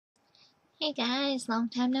Hey guys, long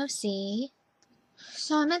time no see.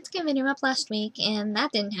 So I meant to get a video up last week, and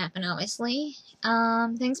that didn't happen, obviously.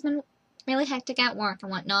 Things been really hectic at work and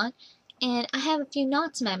whatnot, and I have a few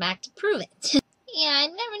knots in my back to prove it. Yeah, I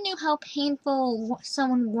never knew how painful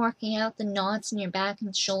someone working out the knots in your back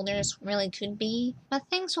and shoulders really could be, but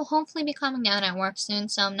things will hopefully be calming down at work soon,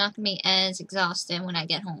 so I'm not going to be as exhausted when I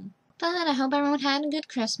get home. But I hope everyone had a good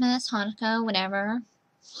Christmas, Hanukkah, whatever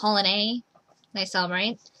holiday they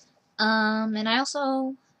celebrate. And I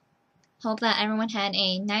also hope that everyone had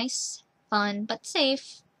a nice, fun, but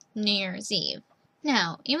safe New Year's Eve.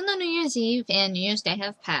 Now, even though New Year's Eve and New Year's Day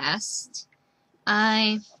have passed,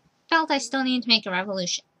 I felt I still needed to make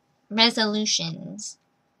a resolutions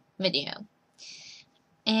video.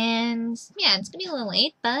 And yeah, it's gonna be a little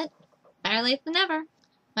late, but better late than never.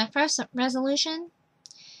 My first resolution,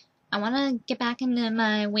 I want to get back into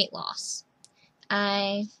my weight loss.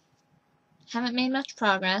 I haven't made much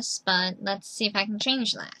progress, but let's see if I can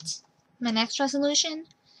change that. My next resolution,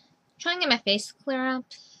 try and get my face to clear up,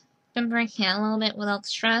 been breaking out a little bit without the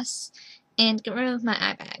stress, and get rid of my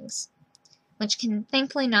eye bags, which can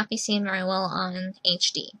thankfully not be seen very well on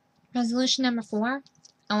HD. Resolution number 4,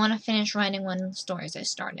 I want to finish writing one of the stories I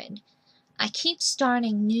started. I keep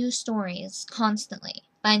starting new stories constantly,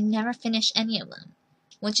 but I never finish any of them,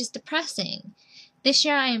 which is depressing. This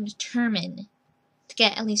year I am determined to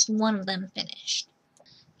get at least one of them finished.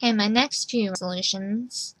 And my next few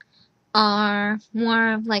resolutions are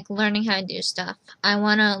more of like learning how to do stuff. I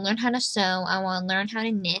want to learn how to sew, I want to learn how to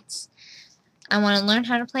knit, I want to learn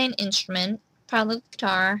how to play an instrument, probably the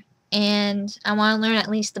guitar, and I want to learn at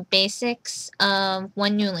least the basics of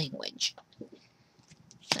one new language.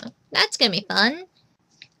 So that's gonna be fun.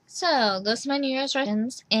 So those are my New Year's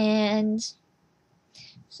resolutions, and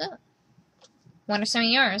so what are some of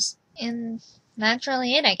yours? And that's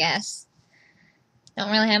really it, I guess. Don't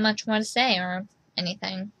really have much more to say or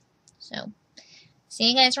anything. So, see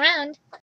you guys around.